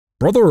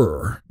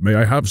Brother, may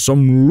I have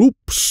some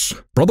loops?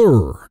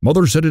 Brother,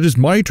 mother said it is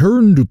my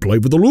turn to play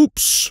with the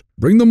loops.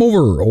 Bring them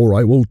over, or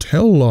I will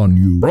tell on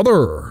you.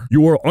 Brother,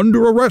 you are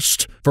under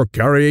arrest for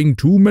carrying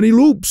too many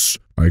loops.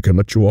 I can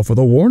let you off with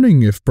a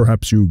warning if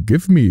perhaps you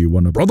give me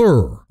one.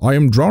 Brother, I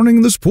am drowning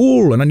in this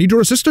pool and I need your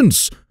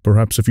assistance.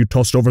 Perhaps if you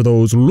tossed over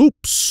those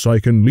loops, I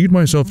can lead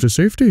myself to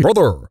safety.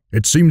 Brother,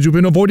 it seems you've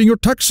been avoiding your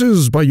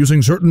taxes by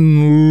using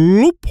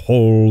certain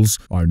loopholes.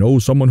 I know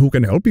someone who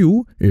can help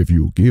you if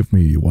you give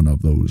me one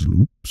of those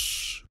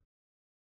loops.